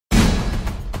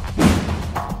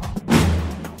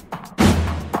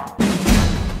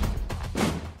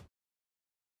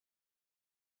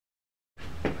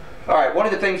Alright, one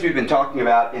of the things we've been talking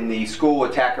about in the school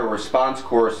attacker response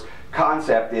course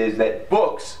concept is that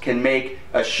books can make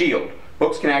a shield.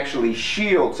 Books can actually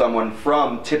shield someone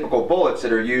from typical bullets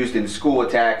that are used in school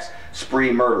attacks,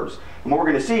 spree murders. And what we're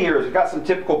going to see here is we've got some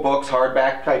typical books,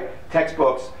 hardback type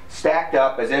textbooks, stacked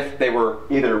up as if they were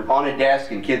either on a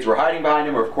desk and kids were hiding behind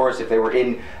them, or of course if they were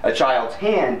in a child's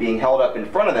hand being held up in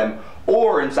front of them,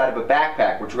 or inside of a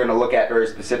backpack, which we're going to look at very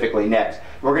specifically next.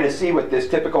 We're going to see what this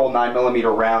typical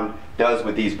 9mm round does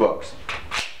with these books.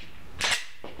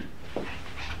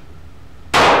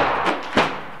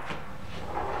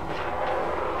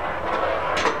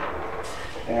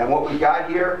 And what we've got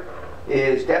here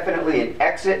is definitely an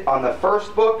exit on the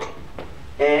first book,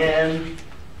 and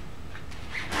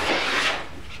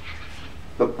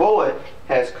the bullet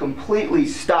has completely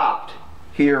stopped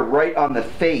here right on the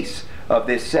face of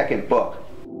this second book.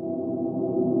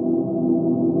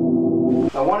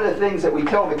 Now, one of the things that we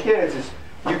tell the kids is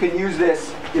you can use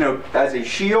this, as a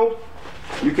shield.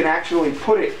 You can actually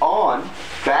put it on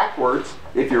backwards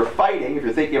if you're fighting, if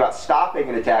you're thinking about stopping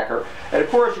an attacker. And of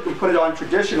course you can put it on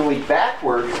traditionally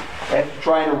backwards and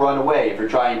trying to run away if you're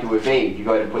trying to evade. You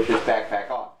go ahead and put this backpack on.